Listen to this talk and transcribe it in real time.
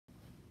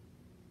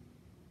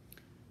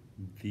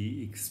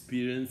The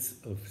experience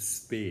of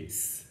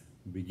space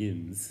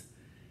begins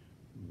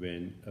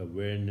when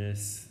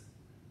awareness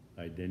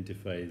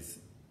identifies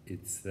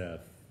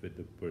itself with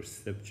a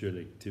perceptual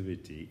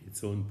activity,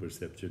 its own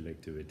perceptual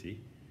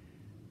activity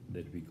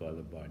that we call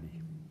a body.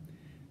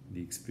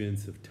 The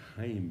experience of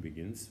time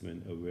begins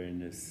when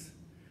awareness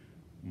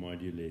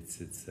modulates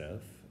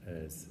itself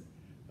as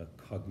a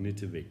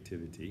cognitive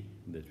activity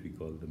that we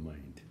call the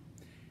mind.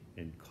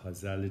 And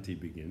causality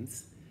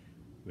begins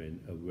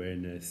when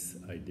awareness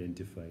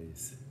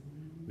identifies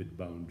with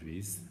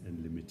boundaries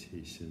and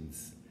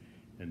limitations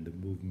and the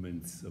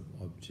movements of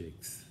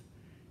objects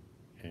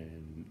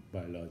and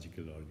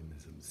biological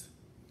organisms.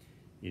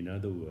 In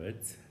other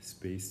words,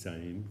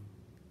 space-time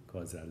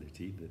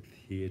causality, the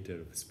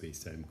theater of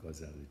space-time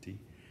causality,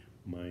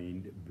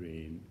 mind,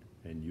 brain,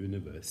 and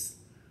universe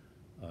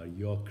are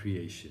your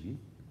creation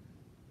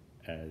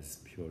as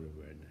pure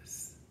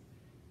awareness.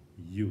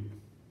 You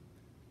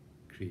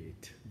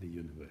create the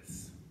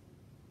universe.